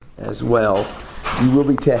as well. You will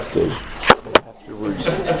be tested afterwards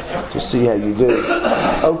to see how you do.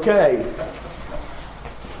 Okay.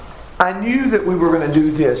 I knew that we were going to do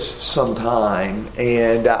this sometime,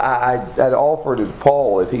 and I'd offered to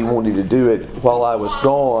Paul if he wanted to do it while I was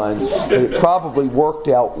gone. It probably worked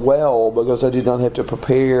out well because I did not have to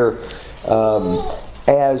prepare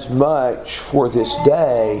as much for this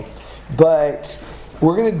day. But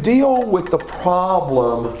we're going to deal with the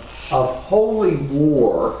problem of holy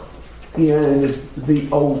war in the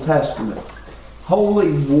Old Testament.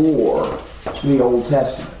 Holy war in the Old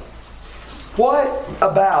Testament. What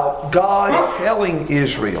about God telling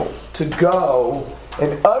Israel to go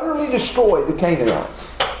and utterly destroy the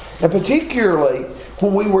Canaanites? And particularly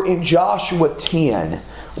when we were in Joshua 10,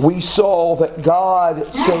 we saw that God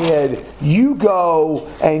said, you go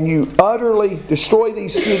and you utterly destroy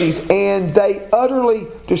these cities, and they utterly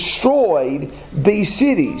destroyed these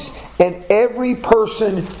cities and every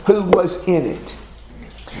person who was in it.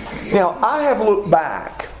 Now, I have looked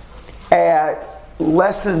back at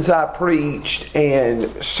lessons I preached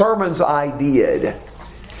and sermons I did,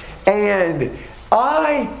 and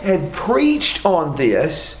I had preached on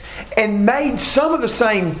this and made some of the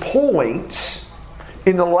same points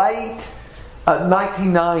in the late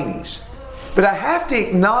 1990s. But I have to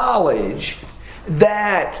acknowledge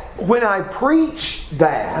that when I preached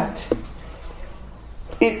that,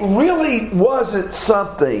 it really wasn't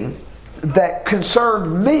something that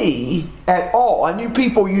concerned me at all. I knew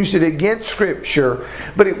people used it against Scripture,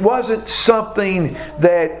 but it wasn't something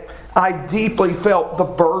that I deeply felt the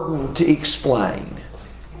burden to explain.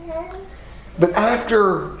 But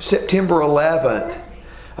after September 11th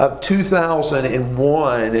of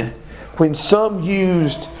 2001, when some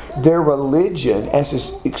used their religion as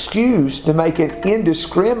an excuse to make an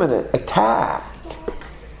indiscriminate attack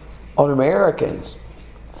on Americans,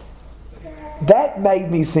 that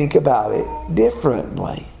made me think about it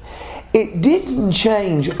differently. It didn't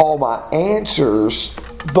change all my answers,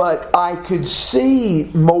 but I could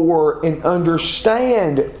see more and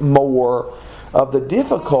understand more of the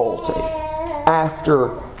difficulty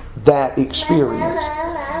after that experience.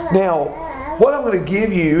 Now, what I'm going to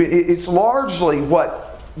give you, it's largely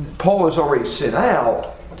what Paul has already sent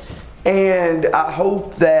out. And I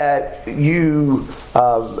hope that you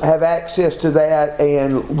have access to that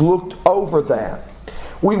and looked over that.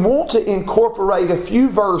 We want to incorporate a few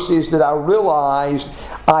verses that I realized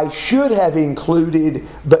I should have included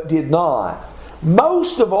but did not.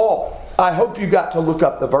 Most of all, I hope you got to look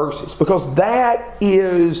up the verses because that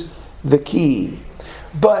is the key.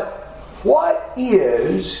 But what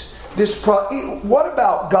is this? What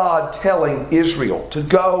about God telling Israel to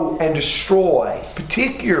go and destroy,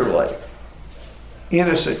 particularly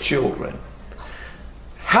innocent children?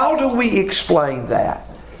 How do we explain that?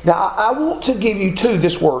 Now, I want to give you too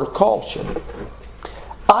this word of caution.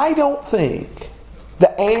 I don't think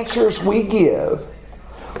the answers we give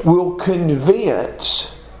will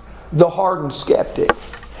convince the hardened skeptic.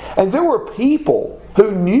 And there were people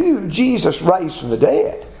who knew Jesus raised from the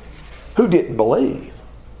dead who didn't believe.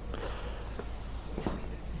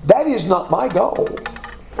 That is not my goal.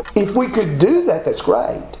 If we could do that, that's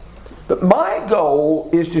great. But my goal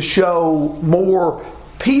is to show more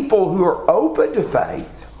people who are open to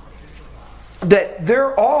faith that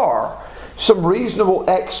there are some reasonable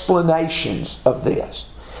explanations of this.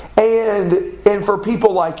 And for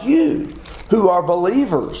people like you who are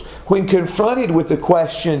believers, when confronted with the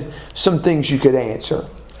question, some things you could answer.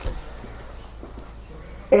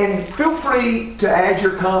 And feel free to add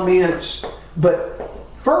your comments, but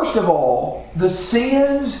first of all, the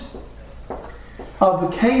sins of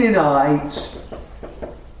the Canaanites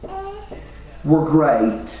were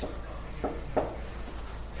great.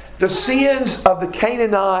 The sins of the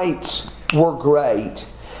Canaanites were great.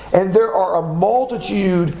 And there are a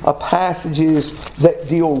multitude of passages that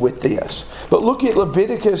deal with this. But look at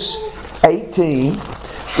Leviticus 18.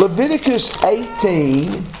 Leviticus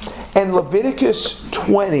 18 and Leviticus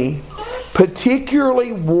 20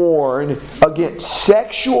 particularly warn against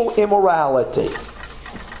sexual immorality.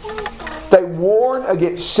 They warn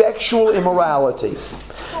against sexual immorality.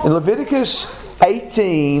 In Leviticus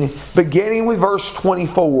 18, beginning with verse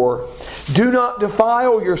 24, do not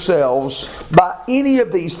defile yourselves by any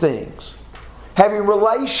of these things. Having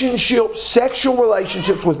sexual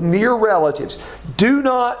relationships with near relatives. Do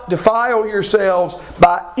not defile yourselves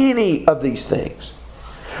by any of these things.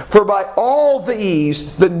 For by all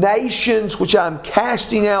these, the nations which I am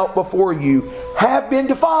casting out before you have been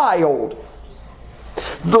defiled.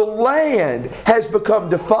 The land has become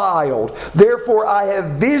defiled. Therefore I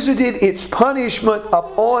have visited its punishment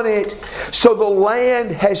upon it, so the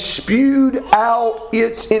land has spewed out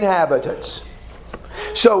its inhabitants.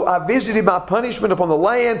 So I visited my punishment upon the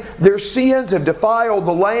land. Their sins have defiled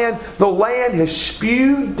the land. The land has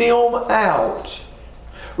spewed them out.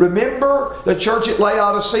 Remember the church at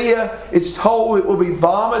Laodicea? It's told it will be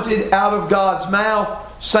vomited out of God's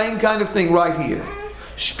mouth. Same kind of thing right here.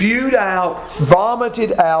 Spewed out,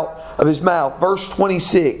 vomited out of His mouth. Verse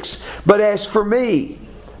 26. But as for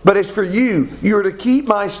you, you are to keep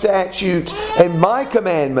my statutes and my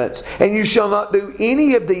commandments, and you shall not do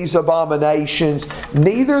any of these abominations,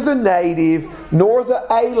 neither the native nor the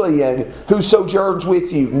alien who sojourns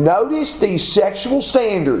with you. Notice these sexual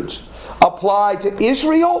standards apply to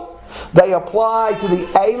Israel. They apply to the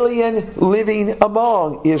alien living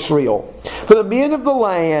among Israel. For the men of the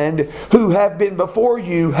land who have been before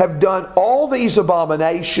you have done all these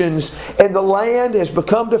abominations, and the land has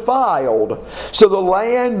become defiled. So the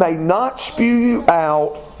land may not spew you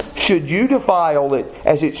out, should you defile it,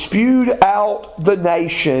 as it spewed out the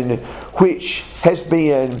nation which has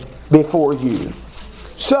been before you.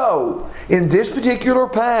 So, in this particular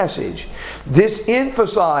passage, this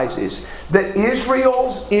emphasizes that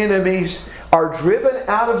Israel's enemies are driven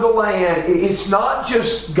out of the land. It's not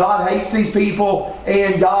just God hates these people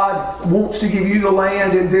and God wants to give you the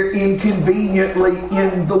land and they're inconveniently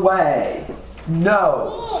in the way.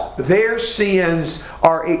 No. Their sins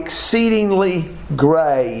are exceedingly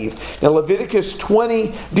grave. Now Leviticus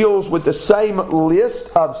 20 deals with the same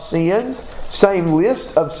list of sins,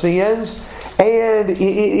 and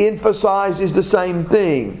it emphasizes the same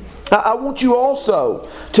thing. I want you also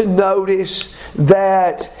to notice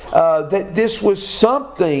that this was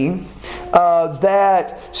something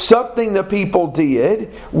the people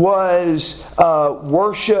did was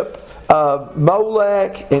worship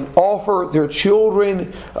Molech and offer their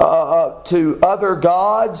children to other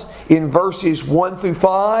gods. In verses 1 through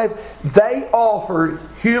 5, they offered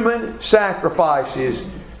human sacrifices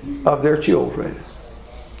of their children.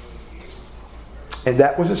 And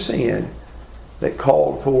that was a sin that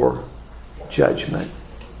called for judgment.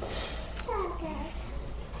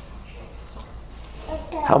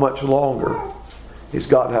 How much longer is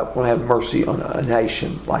God going to have mercy on a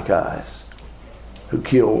nation like us who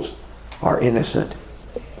kills our innocent,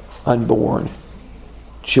 unborn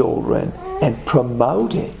children and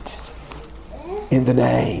promote it in the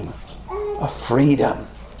name of freedom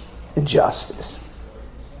and justice?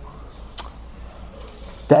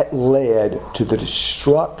 That led to the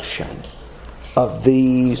destruction of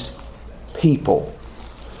these people.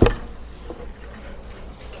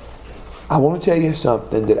 I want to tell you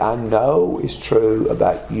something that I know is true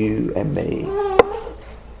about you and me.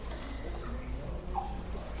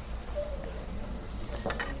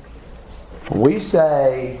 When we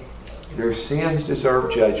say their sins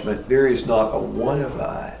deserve judgment, there is not a one of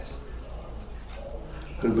us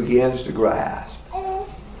who begins to grasp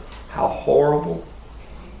how horrible,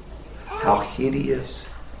 how hideous,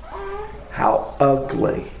 how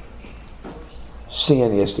ugly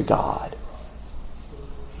sin is to God.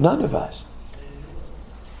 None of us.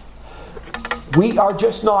 We are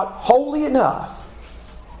just not holy enough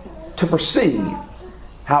to perceive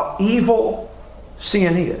how evil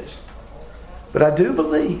sin is. But I do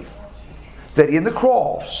believe that in the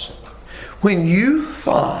cross, when you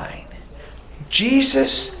find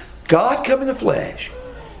Jesus, God come in the flesh,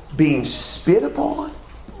 being spit upon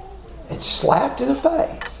and slapped in the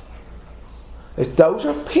face, that those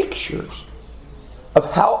are pictures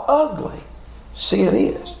of how ugly sin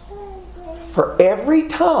is. For every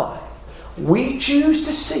time we choose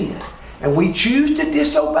to sin and we choose to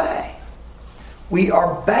disobey, we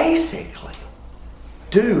are basically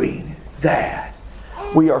doing that.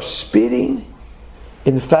 We are spitting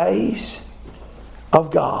in the face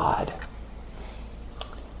of God.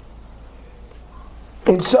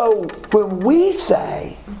 And so when we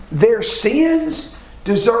say their sins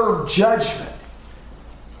deserve judgment,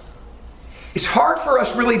 it's hard for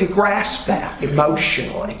us really to grasp that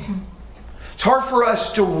emotionally. It's hard for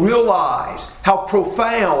us to realize how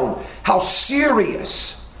profound, how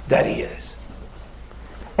serious that is.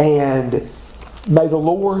 And may the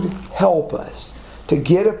Lord help us to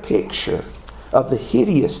get a picture of the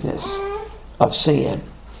hideousness of sin.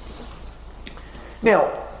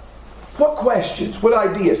 Now, what questions, what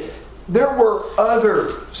ideas? There were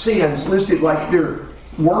other sins listed, like their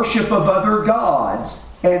worship of other gods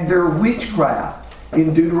and their witchcraft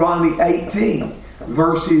in Deuteronomy 18,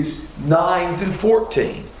 verses 9 through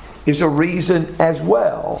 14 is a reason as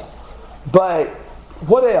well. But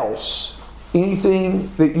what else?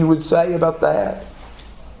 Anything that you would say about that?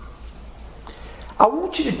 I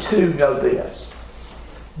want you to know this,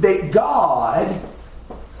 that God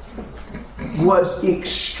was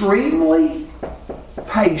extremely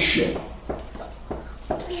patient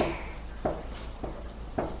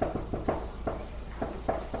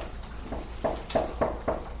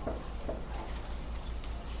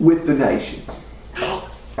with the nations.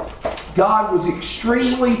 God was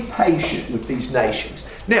extremely patient with these nations.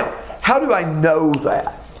 Now, how do I know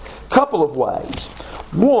that? A couple of ways.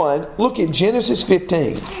 One, look at Genesis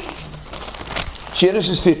 15.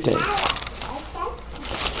 Genesis 15.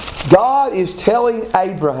 God is telling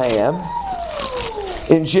Abraham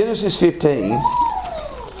in Genesis 15,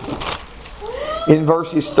 in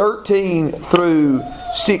verses 13 through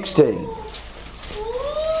 16,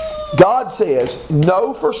 God says,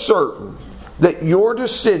 "Know for certain that your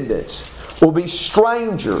descendants will be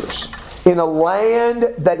strangers in a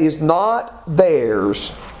land that is not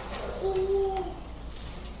theirs,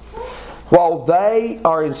 while they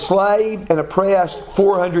are enslaved and oppressed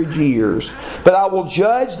 400 years. But I will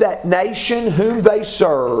judge that nation whom they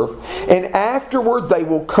serve, and afterward they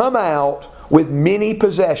will come out with many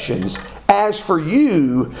possessions. As for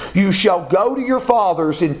you, you shall go to your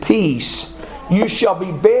fathers in peace. You shall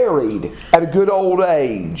be buried at a good old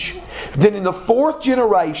age. Then in the fourth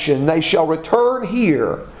generation they shall return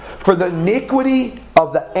here, for the iniquity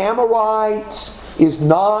of the Amorites is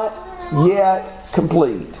not yet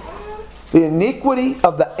complete." The iniquity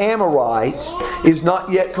of the Amorites is not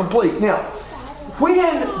yet complete. Now,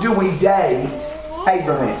 when do we date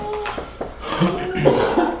Abraham?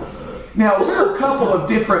 Now, there are a couple of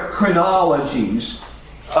different chronologies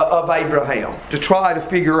of Abraham to try to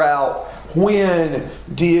figure out when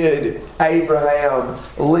did Abraham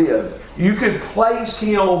live. You could place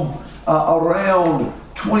him around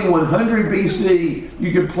 2100 BC.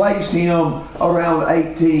 You could place him around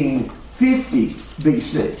 1850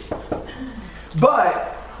 BC.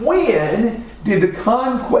 But when did the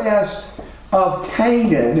conquest of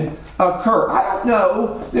Canaan occur? I don't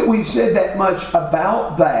know that we've said that much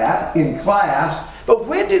about that in class, but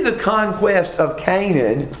when did the conquest of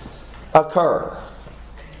Canaan occur?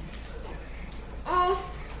 About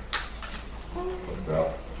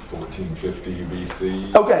 1450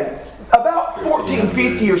 BC. Okay, about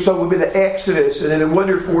 1450 or so would be the Exodus, and then in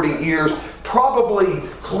 140 years, probably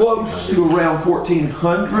close to around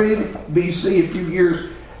 1400 BC, a few years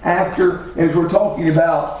after. As we're talking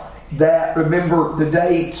about that, remember the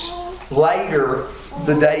dates later,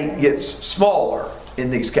 the date gets smaller in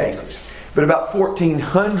these cases. But about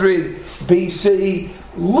 1400 BC,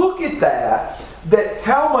 look at that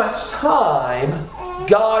how much time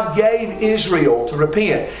God gave Israel to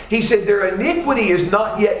repent. He said their iniquity is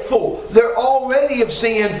not yet full. They're already of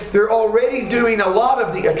sin. They're already doing a lot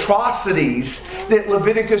of the atrocities that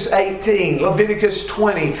Leviticus 18, Leviticus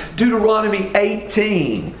 20, Deuteronomy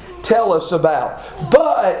 18 tell us about.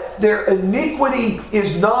 But their iniquity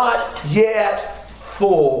is not yet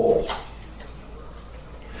full.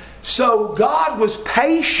 So God was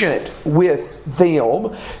patient with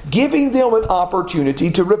them, giving them an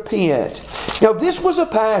opportunity to repent. Now, this was a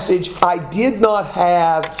passage I did not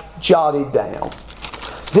have jotted down.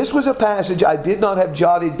 This was a passage I did not have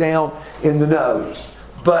jotted down in the notes.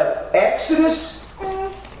 But Exodus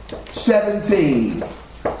 17.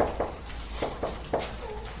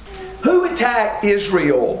 Who attacked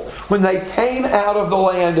Israel when they came out of the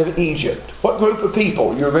land of Egypt? What group of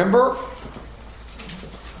people? You remember?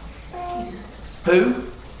 Who?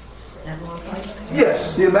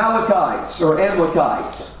 Yes, the Amalekites or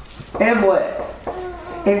Amalekites. Amalek.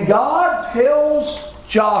 And God tells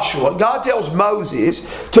Moses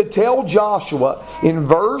to tell Joshua in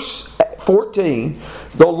verse 14,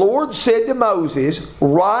 the Lord said to Moses,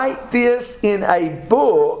 "Write this in a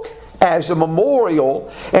book as a memorial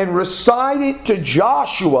and recite it to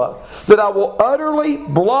Joshua, that I will utterly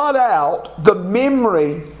blot out the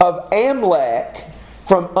memory of Amalek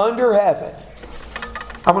from under heaven."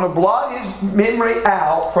 I'm going to blot his memory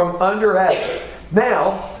out from under heaven.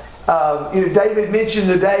 Now, David mentioned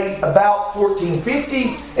the date about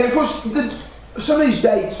 1450, and of course, some of these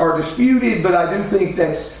dates are disputed, but I do think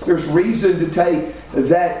there's reason to take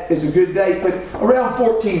that as a good date. But around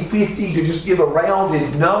 1450, to just give a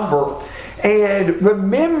rounded number. And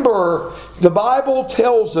remember, the Bible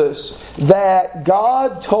tells us that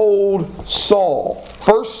God told Saul,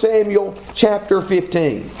 1 Samuel chapter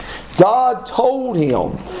 15. God told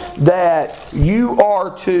him that you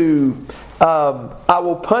are to, I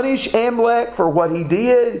will punish Amalek for what he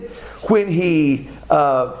did when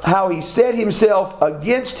how he set himself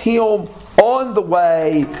against him on the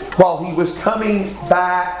way while he was coming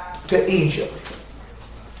back to Egypt.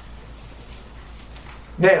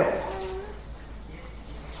 Now,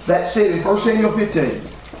 that said in 1 Samuel 15,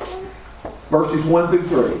 verses 1 through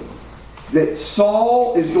 3, that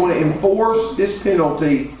Saul is going to enforce this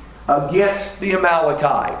penalty against the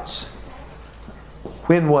Amalekites.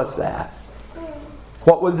 When was that?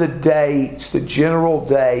 What were the dates, the general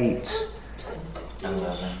dates?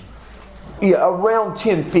 11. Yeah, around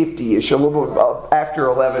 1050-ish, a little bit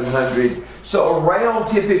after 1100. So around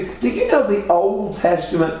 1050. Do you know the Old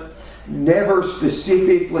Testament never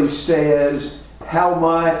specifically says how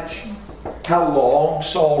long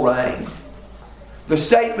Saul reigned? The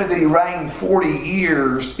statement that he reigned 40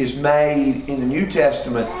 years is made in the New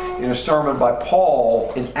Testament in a sermon by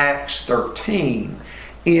Paul in Acts 13.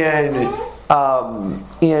 In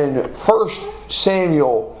 1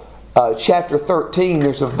 Samuel chapter 13,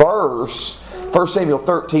 there's a verse, 1 Samuel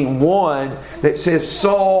 13:1, that says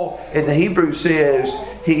Saul, in the Hebrew says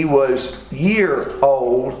he was year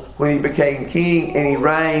old when he became king, and he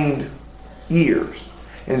reigned years.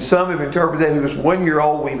 And some have interpreted that he was 1 year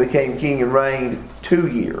old when he became king and reigned 2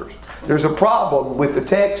 years. There's a problem with the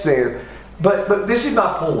text there, but this is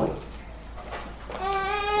my point.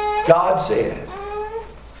 God said,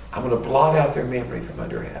 I'm going to blot out their memory from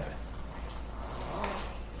under heaven.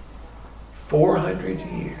 400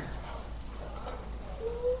 years.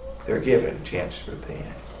 They're given a chance to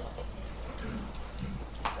repent.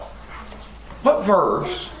 What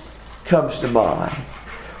verse comes to mind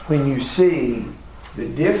when you see the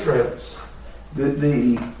difference,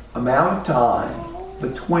 the amount of time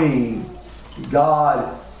between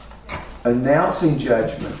God announcing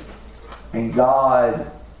judgment and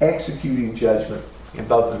God executing judgment in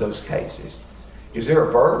both of those cases? Is there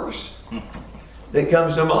a verse that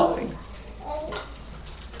comes to mind?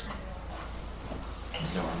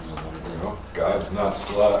 God's not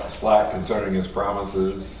slack concerning His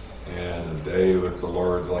promises, and a day with the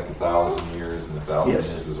Lord's like 1,000 years, and 1,000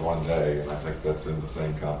 Yes. years is one day. And I think that's in the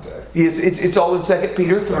same context. It's all in 2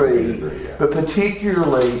 Peter 3, 2 Peter 3, yeah. but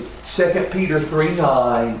particularly 2 Peter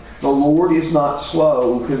 3:9, the Lord is not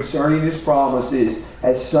slow concerning His promises,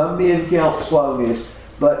 as some men count slowness,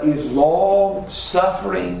 but is long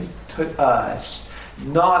suffering to us,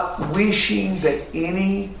 not wishing that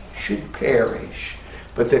any should perish,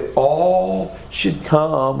 but that all should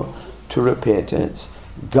come to repentance.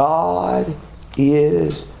 God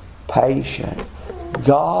is patient.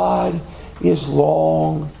 God is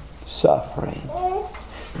long suffering.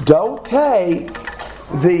 Don't take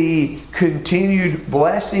the continued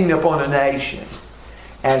blessing upon a nation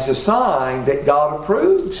as a sign that God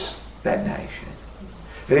approves that nation.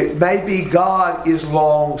 It may be God is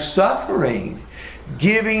long suffering,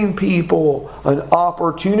 giving people an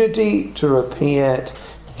opportunity to repent,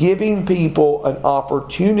 giving people an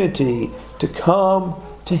opportunity to come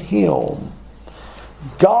to Him.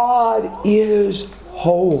 God is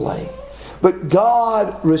holy, but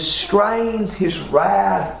God restrains His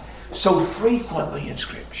wrath so frequently in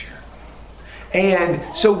Scripture. And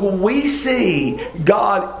so when we see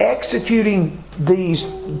God executing these,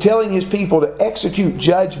 telling His people to execute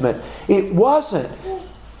judgment, it wasn't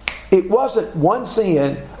one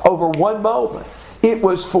sin over one moment. It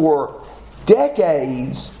was for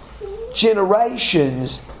decades,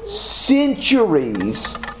 generations,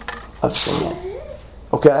 centuries of sin.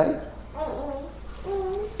 Okay?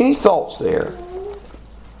 Any thoughts there?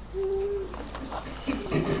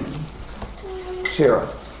 Sarah?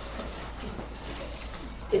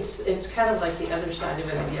 It's kind of like the other side of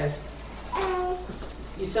it, I guess.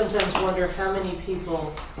 You sometimes wonder how many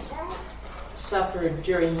people suffered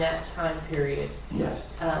during that time period.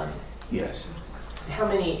 Yes. Yes. How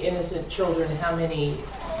many innocent children, how many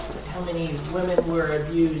women were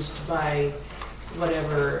abused by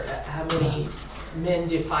whatever, how many men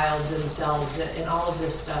defiled themselves, and all of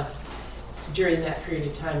this stuff during that period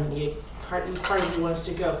of time. And part of you wants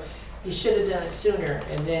to go, you should have done it sooner,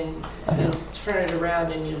 and then you turn it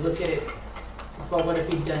around and you look at it, well, what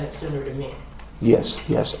if he'd done it sooner to me? Yes.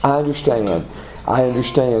 I understand. I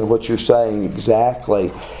understand what you're saying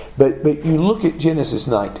exactly. But you look at Genesis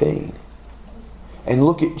 19 and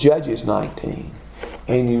look at Judges 19,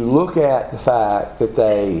 and you look at the fact that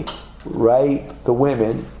they raped the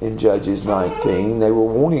women in Judges 19. They were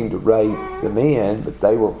wanting to rape the men, but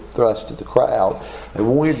they were thrust to the crowd. They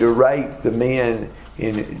wanted to rape the men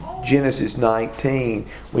in Genesis 19.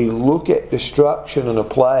 We look at destruction in a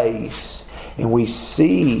place, and we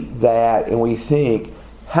see that, and we think,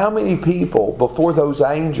 how many people, before those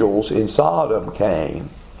angels in Sodom came,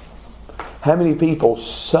 how many people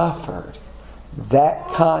suffered that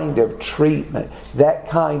kind of treatment, that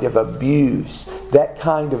kind of abuse, that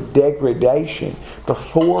kind of degradation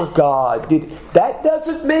before God did? That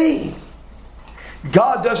doesn't mean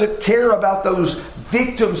God doesn't care about those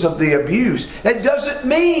victims of the abuse. That doesn't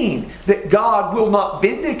mean that God will not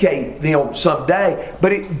vindicate them someday,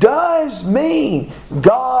 but it does mean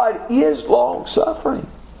God is long-suffering,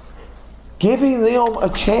 giving them a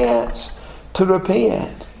chance to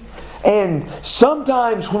repent. And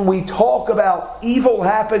sometimes when we talk about evil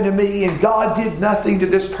happened to me and God did nothing to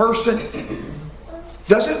this person,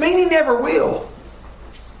 doesn't mean He never will.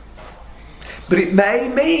 But it may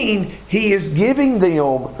mean He is giving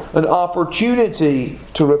them an opportunity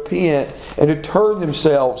to repent and to turn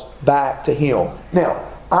themselves back to Him. Now,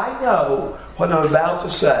 I know what I'm about to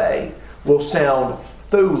say will sound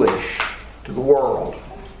foolish to the world.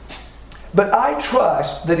 But I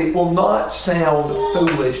trust that it will not sound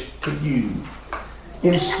foolish to you.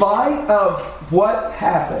 In spite of what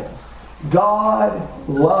happens, God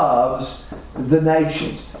loves the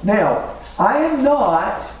nations. Now, I am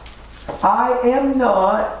not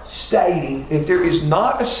stating that there is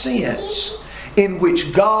not a sense in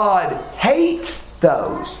which God hates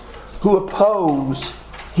those who oppose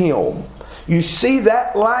Him. You see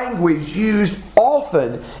that language used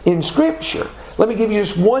often in Scripture. Let me give you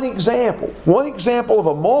just one example. One example of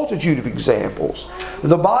a multitude of examples.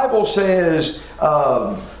 The Bible says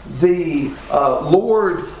the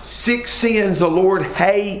Lord, 6 sins the Lord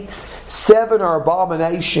hates, 7 are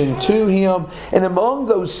abomination to Him. And among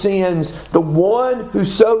those sins, the one who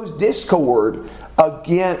sows discord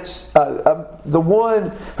against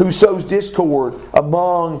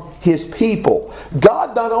among His people.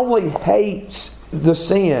 God not only hates the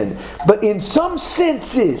sin, but in some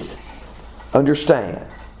senses, understand,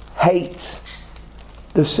 hates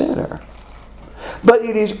the sinner. But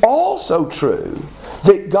it is also true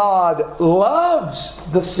that God loves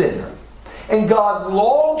the sinner. And God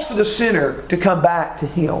longs for the sinner to come back to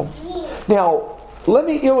Him. Now, let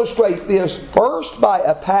me illustrate this first by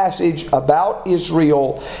a passage about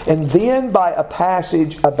Israel and then by a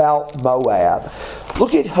passage about Moab.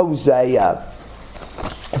 Look at Hosea.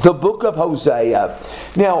 The book of Hosea.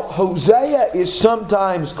 Now, Hosea is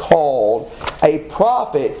sometimes called a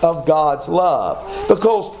prophet of God's love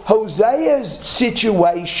because Hosea's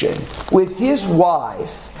situation with his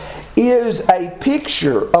wife is a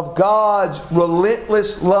picture of God's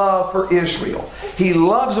relentless love for Israel. He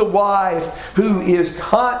loves a wife who is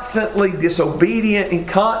constantly disobedient and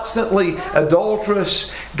constantly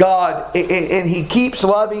adulterous. And He keeps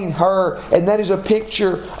loving her, and that is a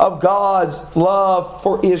picture of God's love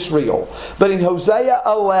for Israel. But in Hosea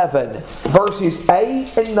 11, verses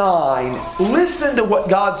 8 and 9, listen to what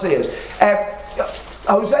God says.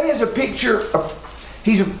 Hosea is a picture of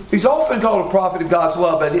He's often called a prophet of God's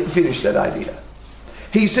love, but I didn't finish that idea.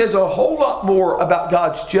 He says a whole lot more about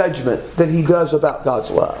God's judgment than he does about God's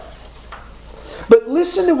love. But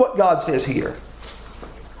listen to what God says here.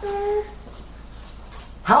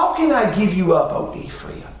 How can I give you up, O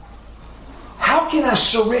Ephraim? How can I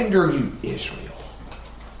surrender you, Israel?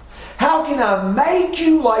 How can I make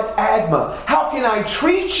you like Admah? How can I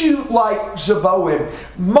treat you like Zeboim?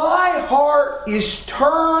 My heart is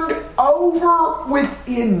turned over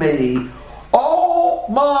within me. All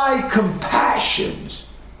my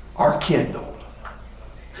compassions are kindled.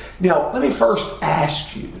 Now, let me first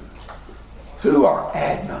ask you, who are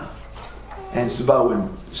Admah and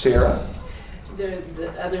Zeboim, Sarah? They're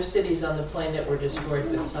the other cities on the plain that were destroyed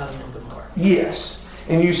with Sodom and Gomorrah. Yes.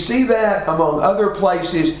 And you see that among other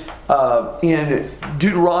places in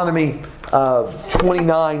Deuteronomy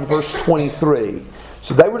 29 verse 23.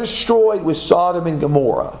 So they were destroyed with Sodom and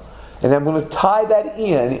Gomorrah. And I'm going to tie that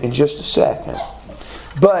in just a second.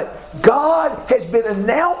 But God has been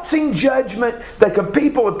announcing judgment that the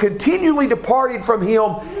people have continually departed from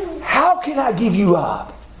Him. How can I give you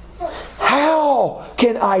up? How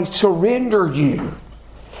can I surrender you?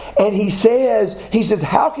 And He says,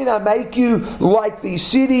 how can I make you like these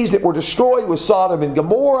cities that were destroyed with Sodom and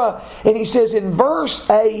Gomorrah? And He says in verse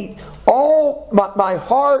 8, all my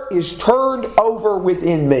heart is turned over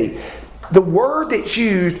within me. The word that's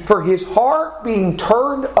used for His heart being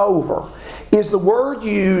turned over is the word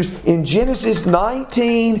used in Genesis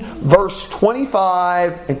 19, verse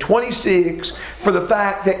 25 and 26 for the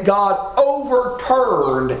fact that God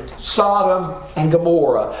overturned Sodom and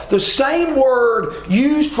Gomorrah. The same word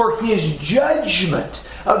used for His judgment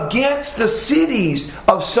against the cities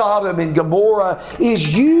of Sodom and Gomorrah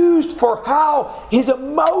is used for how His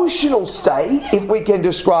emotional state, if we can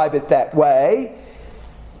describe it that way,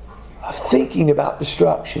 of thinking about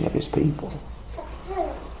destruction of His people.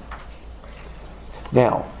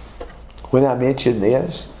 Now, when I mention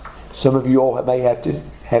this, some of you all may have to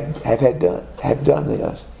have done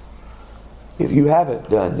this. If you haven't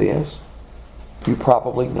done this, you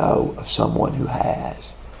probably know of someone who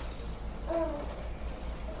has.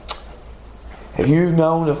 Have you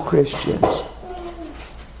known of Christians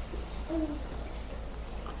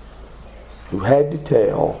who had to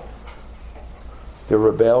tell their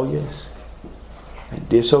rebellious and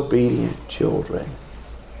disobedient children,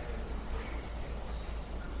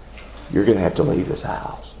 you're going to have to leave this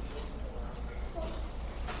house?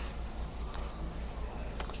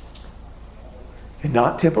 And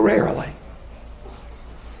not temporarily,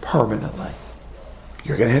 permanently.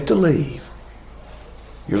 You're going to have to leave.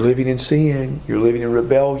 You're living in sin. You're living in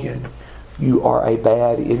rebellion. You are a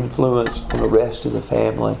bad influence on the rest of the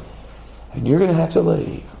family. And you're going to have to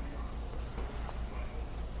leave.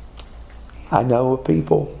 I know of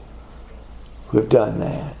people who have done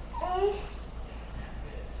that.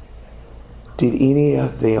 Did any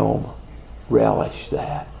of them relish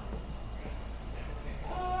that?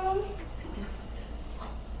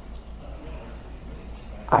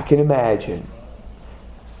 I can imagine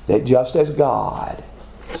that just as God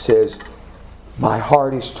says, my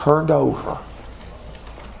heart is turned over,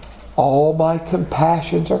 all my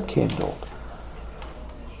compassions are kindled,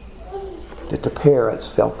 that the parents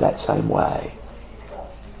felt that same way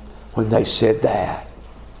when they said that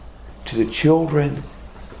to the children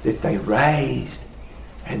that they raised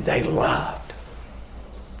and they loved.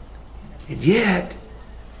 And yet,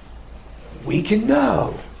 we can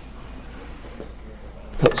know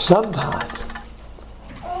that sometimes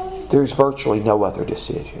there's virtually no other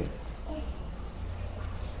decision.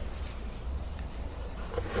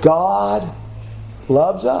 God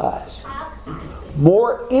loves us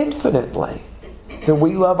more infinitely than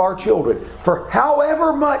we love our children. For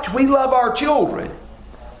however much we love our children,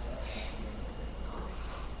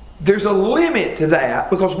 there's a limit to that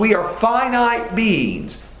because we are finite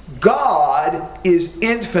beings. God is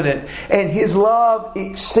infinite, and His love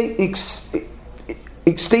extends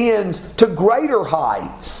to greater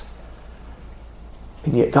heights.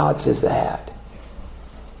 And yet God says that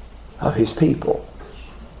of His people.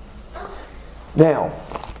 Now,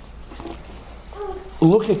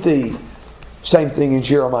 look at the same thing in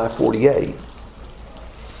Jeremiah 48.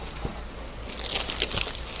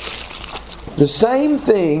 The same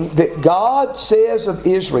thing that God says of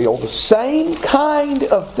Israel, the same kind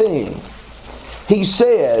of thing He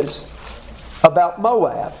says about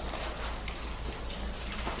Moab.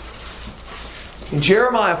 In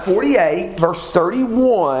Jeremiah 48, verse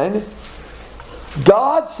 31,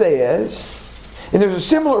 God says, and there's a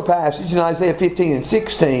similar passage in Isaiah 15 and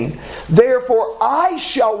 16, therefore I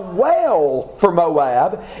shall wail for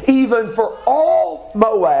Moab, even for all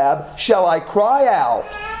Moab shall I cry out.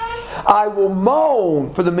 I will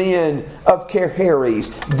moan for the men of Kiriath.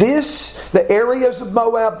 The areas of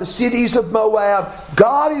Moab, the cities of Moab,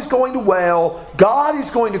 God is going to wail, God is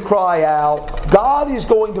going to cry out, God is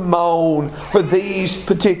going to moan for these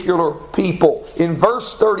particular people. In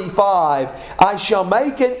verse 35, I shall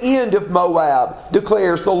make an end of Moab,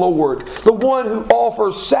 declares the Lord, the one who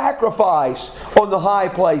offers sacrifice on the high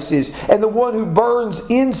places, and the one who burns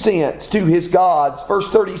incense to his gods. Verse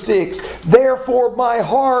 36, therefore my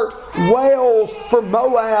heart wails for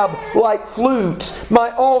Moab like flutes.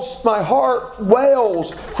 My heart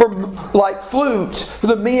wails like flutes for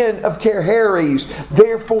the men of Kiriath.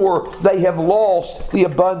 Therefore they have lost the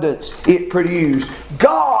abundance it produced.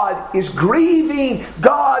 God is grieving.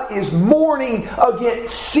 God is mourning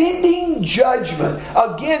against sending judgment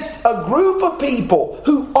against a group of people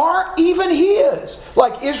who aren't even His,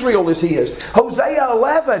 like Israel is His. Hosea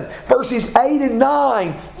 11 verses 8 and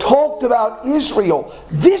 9 talked about Israel.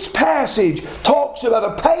 This passage talks about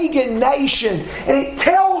a pagan nation, and it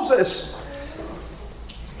tells us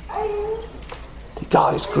that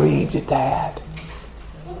God is grieved at that.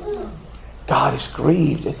 God is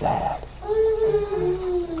grieved at that.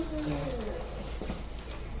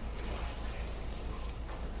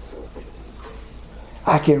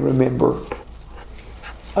 I can remember,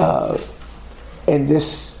 and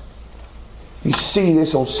this, you see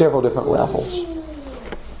this on several different levels.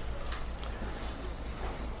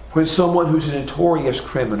 When someone who's a notorious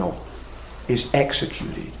criminal is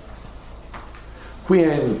executed.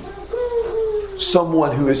 When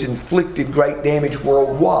someone who has inflicted great damage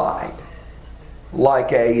worldwide,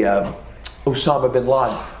 like a Osama bin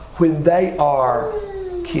Laden, when they are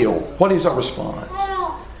killed, what is our response?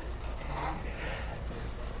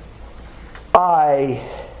 I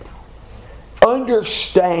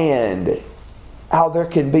understand how there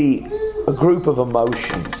can be a group of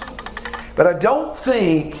emotions, but I don't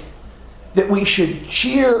think that we should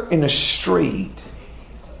cheer in a street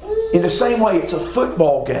in the same way it's a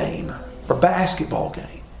football game or basketball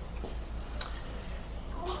game.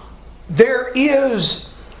 There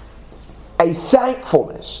is a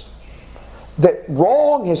thankfulness that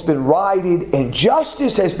wrong has been righted and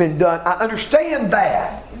justice has been done. I understand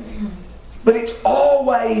that. But it's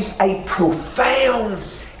always a profound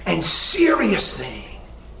and serious thing.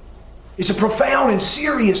 It's a profound and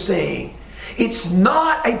serious thing. It's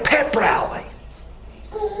not a pep rally.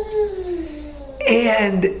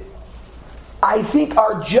 And I think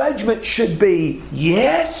our judgment should be,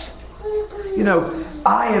 yes,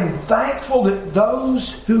 I am thankful that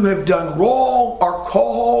those who have done wrong are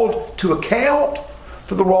called to account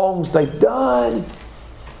for the wrongs they've done.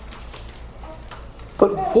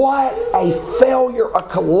 But what a failure, a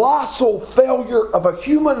colossal failure of a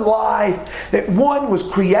human life, that one was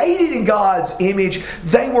created in God's image.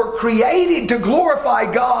 They were created to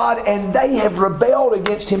glorify God, and they have rebelled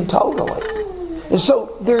against Him totally. And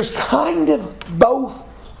so there's kind of both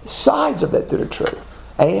sides of that are true.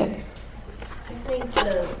 And I think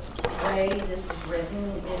the way this is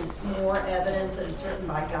written is more evidence that it's written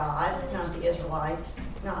by God, not the Israelites.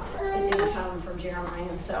 It didn't come from Jeremiah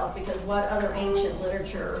himself, because what other ancient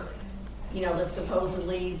literature, that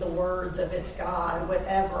supposedly the words of its God would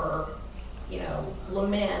ever,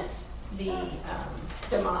 lament the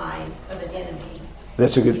demise of an enemy?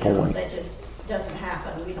 That's a good point. That just doesn't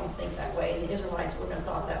happen. We don't think that way. And the Israelites wouldn't have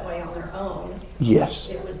thought that way on their own. Yes.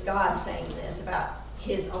 It was God saying this about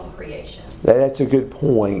His own creation. That's a good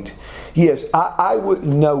point. Yes, I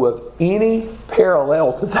wouldn't know of any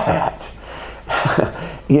parallel to that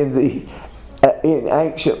in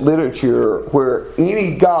ancient literature where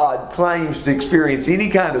any God claims to experience any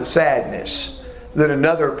kind of sadness that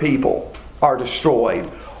another people are destroyed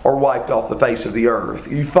or wiped off the face of the earth.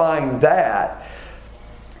 You find that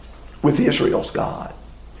with Israel's God.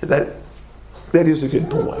 That is a good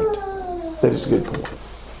point. That is a good point.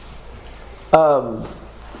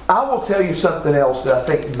 I will tell you something else that I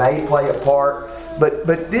think may play a part, but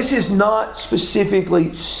this is not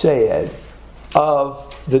specifically said of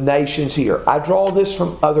the nations here. I draw this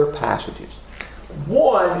from other passages.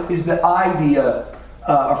 One is the idea,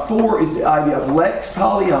 or 4 is the idea of lex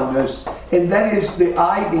talionis, and that is the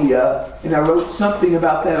idea, and I wrote something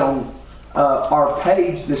about that on our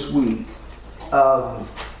page this week.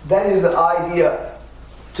 That is the idea,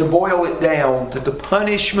 to boil it down, that the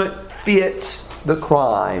punishment fits the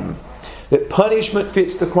crime. That punishment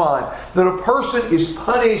fits the crime. That a person is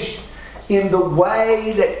punished in the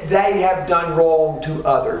way that they have done wrong to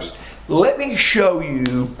others. Let me show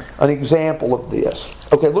you an example of this.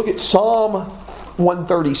 Okay, look at Psalm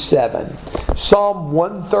 137. Psalm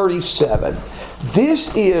 137.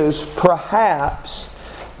 This is perhaps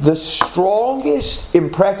the strongest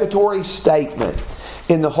imprecatory statement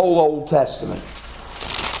in the whole Old Testament.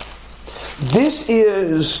 This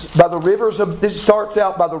starts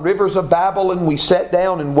out by the rivers of Babylon. We sat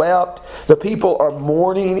down and wept. The people are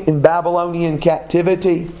mourning in Babylonian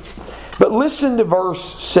captivity. But listen to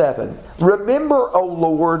verse 7. Remember, O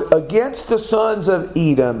Lord, against the sons of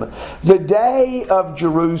Edom, the day of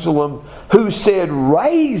Jerusalem, who said,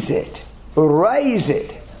 raise it,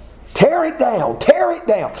 tear it down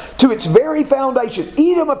to its very foundation.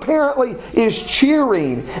 Edom apparently is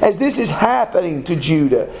cheering as this is happening to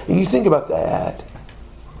Judah. And you think about that.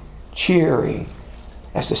 Cheering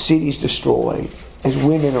as the city's destroyed, as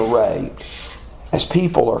women are raped, as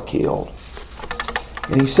people are killed.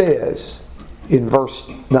 And he says in verse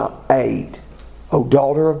 8, O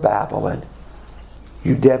daughter of Babylon,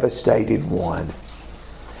 you devastated one,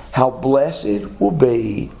 how blessed will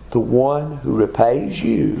be the one who repays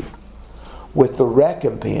you with the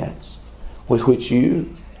recompense with which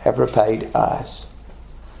you have repaid us.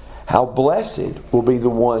 How blessed will be the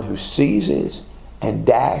one who seizes and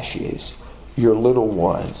dashes your little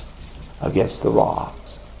ones against the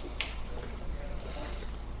rocks.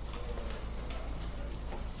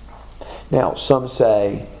 Now, some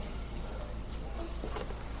say,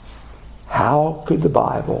 how could the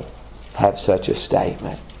Bible have such a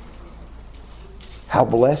statement? How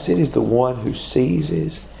blessed is the one who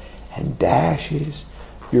seizes and dashes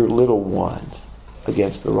your little ones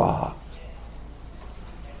against the rock.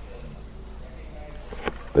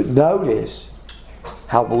 But notice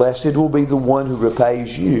how blessed will be the one who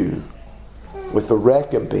repays you with the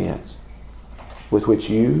recompense with which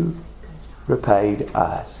you repaid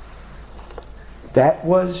us. That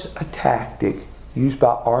was a tactic used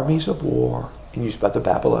by armies of war and used by the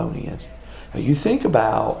Babylonians. Now you think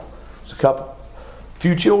about, there's a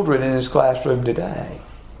few children in his classroom today.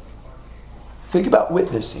 Think about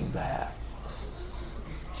witnessing that.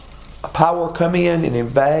 A power come in and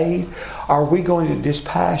invade. Are we going to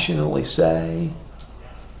dispassionately say,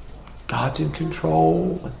 God's in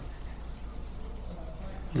control?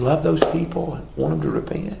 You love those people and want them to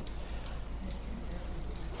repent?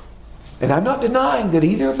 And I'm not denying that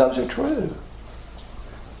either of those are true.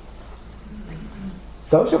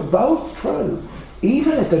 Those are both true.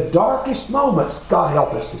 Even at the darkest moments, God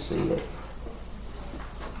help us to see it.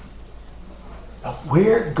 But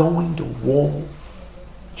we're going to want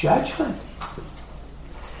judgment.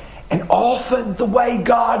 And often the way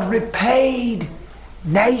God repaid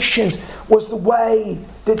nations was the way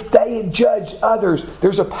that they had judged others.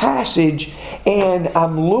 There's a passage, and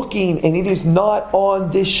I'm looking, and it is not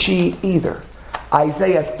on this sheet either.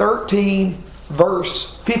 Isaiah 13,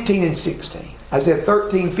 verse 15 and 16. Isaiah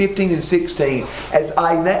 13, 15 and 16. As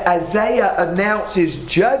Isaiah announces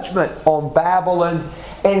judgment on Babylon,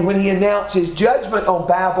 and when he announces judgment on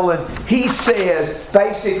Babylon, he says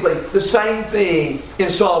basically the same thing in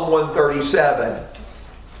Psalm 137.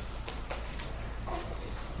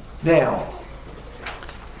 Now,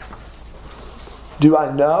 do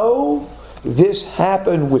I know this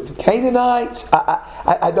happened with the Canaanites?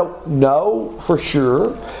 I don't know for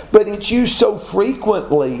sure, but it's used so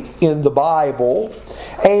frequently in the Bible.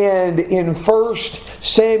 And in 1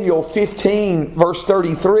 Samuel 15, verse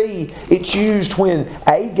 33, it's used when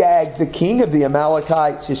Agag, the king of the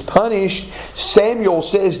Amalekites, is punished. Samuel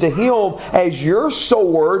says to him, "As your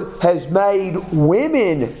sword has made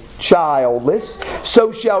women childless,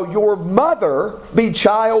 so shall your mother be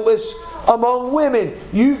childless among women."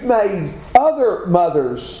 You've made other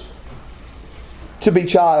mothers to be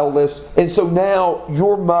childless, and so now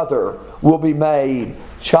your mother will be made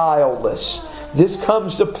childless. This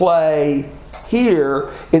comes to play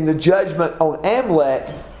here in the judgment on Amalek.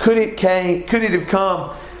 Could it have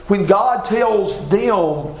come when God tells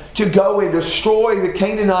them to go and destroy the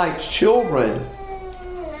Canaanites' children?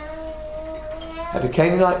 Have the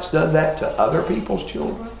Canaanites done that to other people's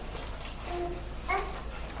children?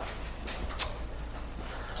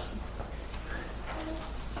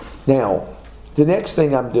 Now, the next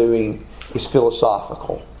thing I'm doing is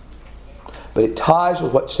philosophical. But it ties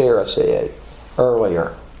with what Sarah said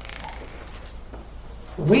earlier.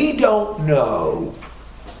 We don't know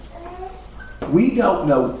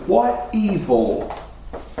what evil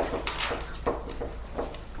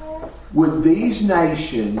would these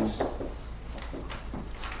nations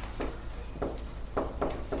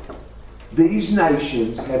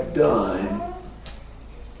have done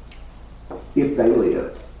if they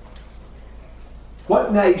lived.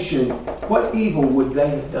 What evil would they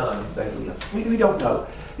have done if they lived? We don't know.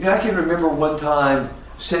 I can remember one time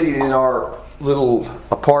sitting in our little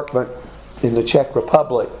apartment in the Czech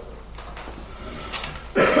Republic,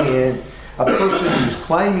 and a person who was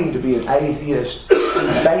claiming to be an atheist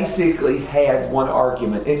basically had one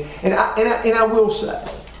argument. And I will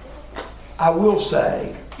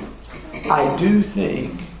say, I do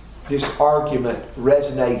think this argument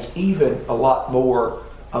resonates even a lot more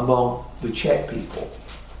among the Czech people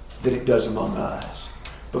than it does among us,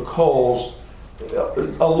 because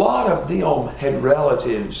a lot of them had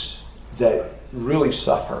relatives that really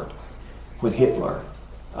suffered when Hitler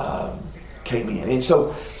came in, and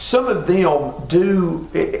so some of them do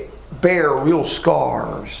bear real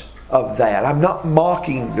scars of that. I'm not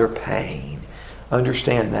mocking their pain,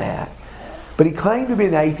 understand that, but he claimed to be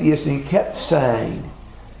an atheist, and he kept saying,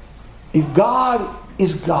 if God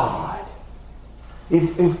is God,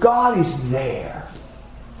 if God is there,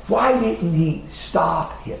 why didn't He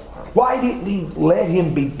stop Hitler? Why didn't He let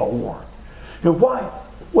him be born? Why?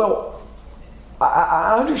 Well,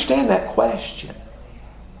 I understand that question.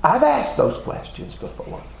 I've asked those questions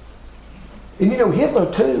before. And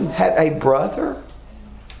Hitler too had a brother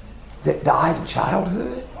that died in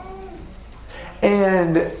childhood.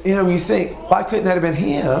 And you think, why couldn't that have been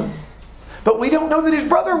him? But we don't know that his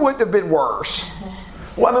brother wouldn't have been worse.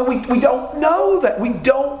 Well, we don't know that. We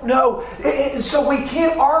don't know. And so we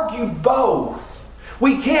can't argue both.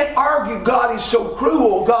 We can't argue God is so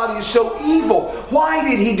cruel, God is so evil. Why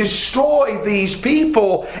did He destroy these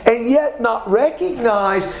people and yet not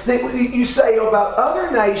recognize that you say about other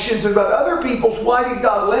nations and about other peoples, why did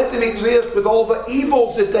God let them exist with all the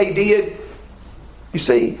evils that they did? You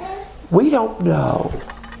see, we don't know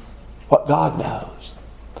what God knows.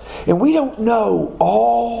 And we don't know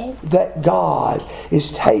all that God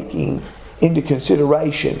is taking into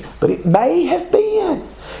consideration. But it may have been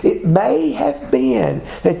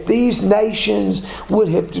that these nations would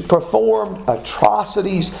have performed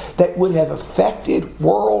atrocities that would have affected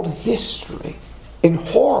world history in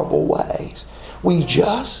horrible ways. We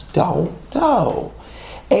just don't know.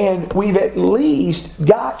 And we've at least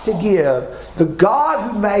got to give the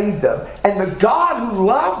God who made them and the God who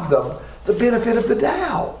loved them the benefit of the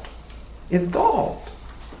doubt in thought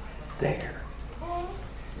there.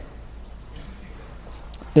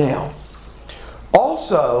 Now, also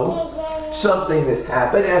also something that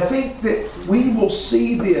happened, and I think that we will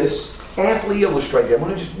see this amply illustrated. I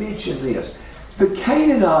want to just mention this. The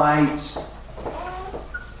Canaanites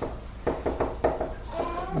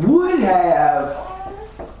would have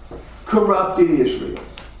corrupted Israel.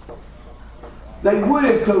 They would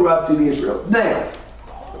have corrupted Israel. Now,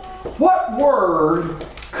 what word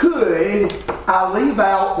could I leave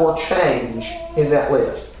out or change in that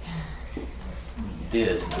list?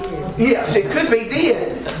 Did. Yes, it could be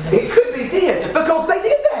did. It could be did, because they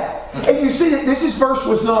did that. And you see that this verse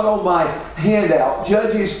was not on my handout.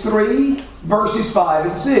 Judges 3, verses 5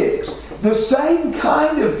 and 6. The same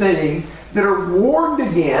kind of thing that are warned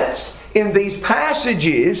against in these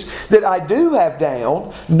passages that I do have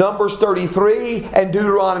down, Numbers 33 and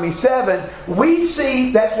Deuteronomy 7, we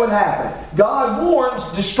see that's what happened. God warns,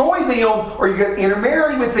 destroy them, or you're going to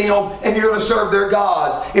intermarry with them, and you're going to serve their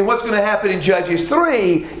gods. And what's going to happen in Judges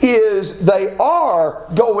 3 is they are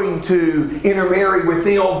going to intermarry with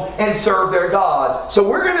them and serve their gods. So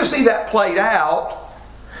we're going to see that played out.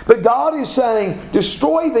 But God is saying,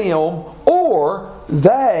 destroy them, or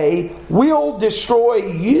they will destroy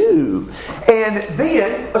you. And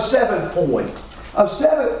then a seventh point. A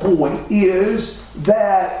seventh point is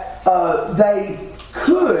that they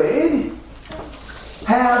could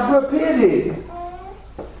have repented.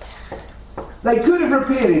 They could have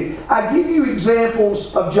repented. I give you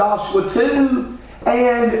examples of Joshua 2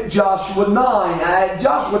 and Joshua 9.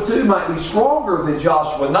 Joshua 2 might be stronger than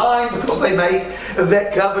Joshua 9 because they made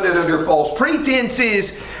that covenant under false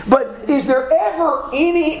pretenses. But is there ever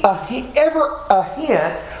a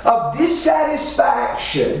hint of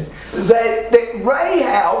dissatisfaction that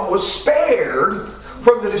Rahab was spared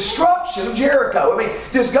from the destruction of Jericho? I mean,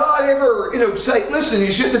 does God ever say, listen,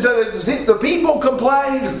 you shouldn't have done this? Does the people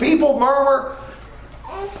complain? Do people murmur?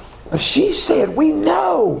 She said, we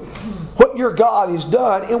know what your God has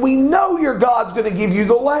done, and we know your God's going to give you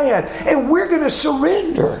the land, and we're going to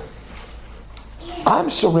surrender. I'm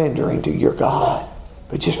surrendering to your God,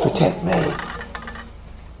 but just protect me.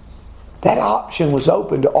 That option was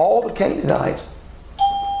open to all the Canaanites.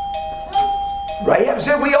 Rahab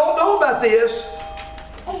said, we all know about this,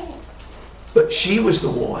 but she was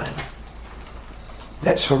the one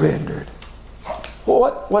that surrendered.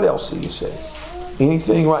 Well, what else do you see?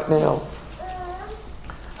 Anything right now?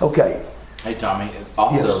 Okay. Hey, Tommy.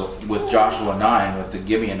 Also, yes. With Joshua 9, with the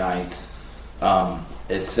Gibeonites,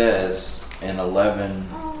 it says in 11...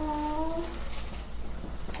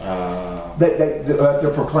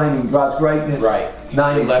 they're proclaiming God's greatness. Right.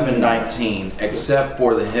 11:19. Except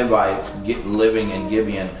for the Hivites living in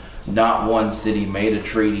Gibeon, not one city made a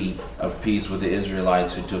treaty of peace with the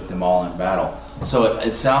Israelites, who took them all in battle. So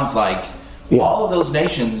it sounds like all of those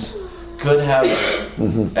nations could have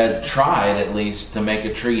tried at least to make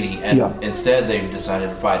a treaty, and instead they decided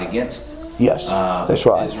to fight against that's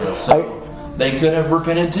right. Israel. So they could have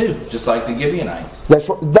repented too, just like the Gibeonites. That's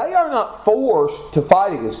right. They are not forced to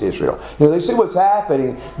fight against Israel. They see what's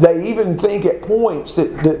happening. They even think at points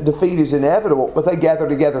that defeat is inevitable, but they gather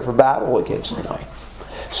together for battle against them.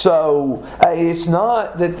 So it's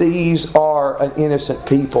not that these are an innocent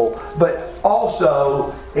people, but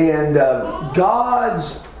also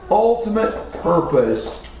God's ultimate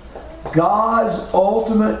purpose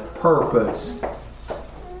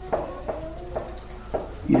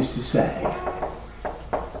is to save.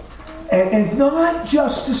 And not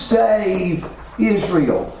just to save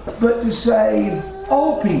Israel, but to save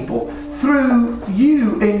all people. Through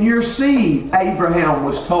you and your seed, Abraham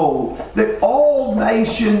was told that all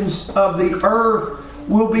nations of the earth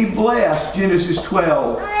will be blessed. Genesis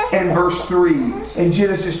 12 and verse 3, and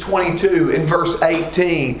Genesis 22 and verse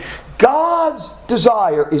 18. God's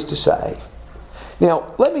desire is to save.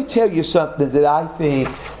 Now, let me tell you something that I think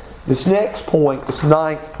this next point, this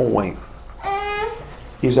ninth point,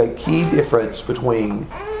 is a key difference between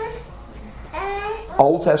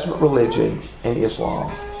Old Testament religion and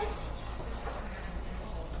Islam.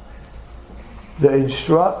 The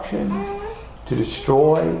instruction to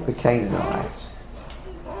destroy the Canaanites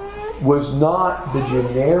was not the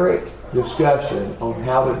generic discussion on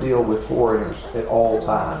how to deal with foreigners at all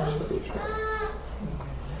times for Israel.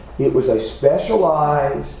 It was a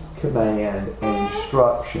specialized command and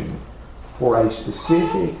instruction for a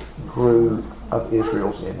specific group of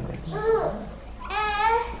Israel's enemies.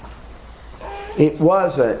 It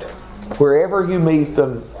wasn't wherever you meet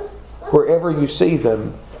them, wherever you see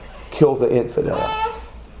them, kill the infidel.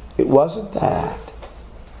 It wasn't that.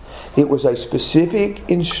 It was a specific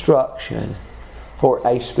instruction for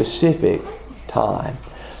a specific time.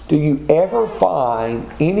 Do you ever find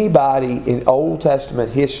anybody in Old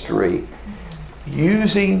Testament history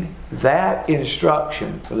using that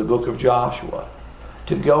instruction for the book of Joshua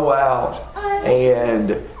to go out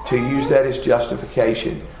and to use that as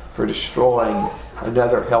justification for destroying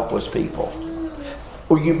another helpless people.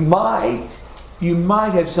 Or you might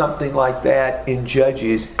have something like that in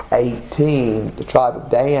Judges 18, the tribe of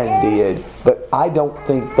Dan did, but I don't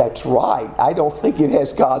think that's right. I don't think it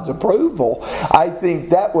has God's approval. I think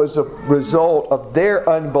that was a result of their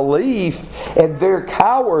unbelief and their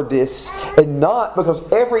cowardice, and not because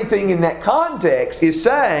everything in that context is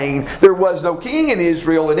saying there was no king in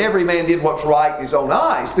Israel and every man did what's right in his own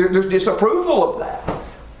eyes. There's disapproval of that.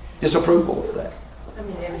 Disapproval of that. I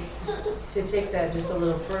mean, and to take that just a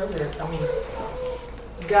little further, I mean,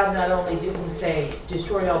 God not only didn't say,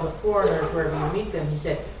 destroy all the foreigners wherever you meet them, He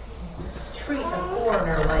said, treat a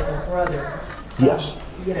foreigner like a brother. Yes.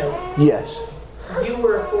 You know, Yes. you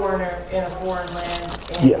were a foreigner in a foreign land,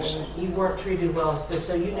 and Yes. you weren't treated well,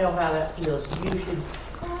 so you know how that feels. You should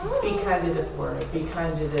be kind to the foreigner, be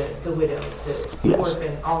kind to the widow, the Yes.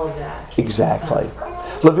 orphan, all of that. Exactly.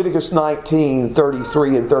 Leviticus 19,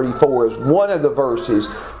 33 and 34 is one of the verses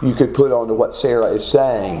you could put on to what Sarah is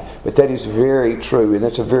saying. But that is very true, and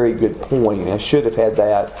that's a very good point. I should have had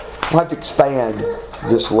that. I'll have to expand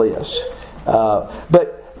this list.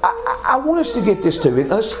 But I want us to get this to it.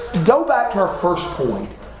 Let's go back to our first point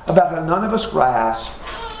about how none of us grasp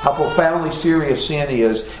how profoundly serious sin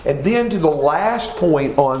is. And then to the last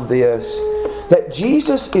point on this, that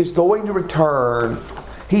Jesus is going to return.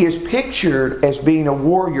 He is pictured as being a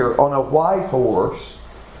warrior on a white horse,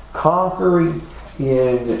 conquering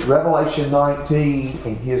in Revelation 19,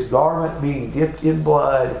 and his garment being dipped in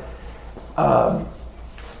blood. The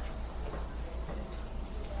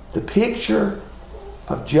picture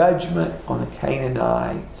of judgment on the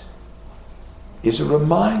Canaanites is a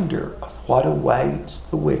reminder of what awaits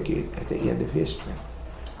the wicked at the end of history.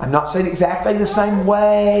 I'm not saying exactly the same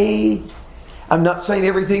way. I'm not saying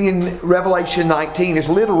everything in Revelation 19 is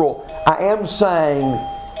literal. I am saying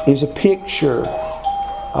is a picture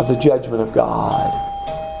of the judgment of God.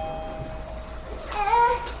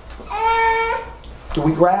 Do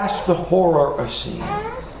we grasp the horror of sin?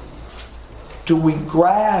 Do we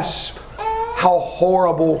grasp how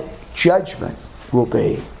horrible judgment will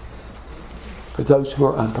be for those who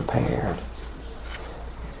are unprepared?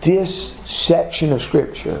 This section of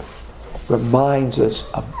Scripture reminds us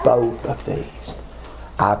of both of these.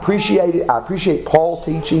 I appreciate it. I appreciate Paul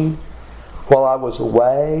teaching while I was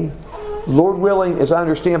away. Lord willing, as I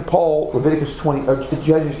understand Paul, Judges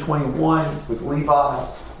 21 with Levi.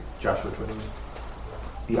 Joshua 21.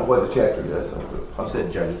 Yeah, what the chapter does. I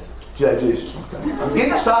said Judges. Judges. Okay. I'm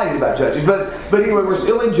getting excited about Judges. But anyway, we're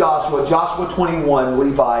still in Joshua. Joshua 21,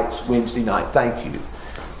 Levites, Wednesday night. Thank you.